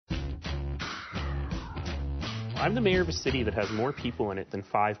I'm the mayor of a city that has more people in it than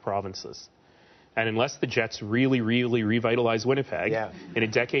 5 provinces. And unless the Jets really, really revitalize Winnipeg, in a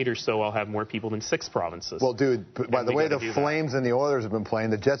decade or so, I'll have more people than 6 provinces. Well, dude, by the way the Flames and the Oilers have been playing,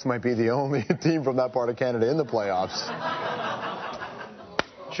 the Jets might be the only team from that part of Canada in the playoffs.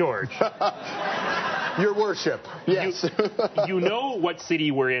 George. Your worship. Yes. You know what city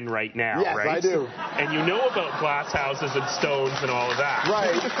we're in right now, yes, right? Yes, I do. And you know about glass houses and stones and all of that.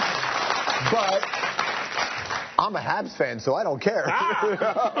 Right. But I'm a Habs fan, so I don't care.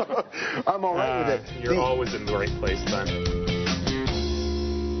 I'm all right with it. You're always in the right place, then.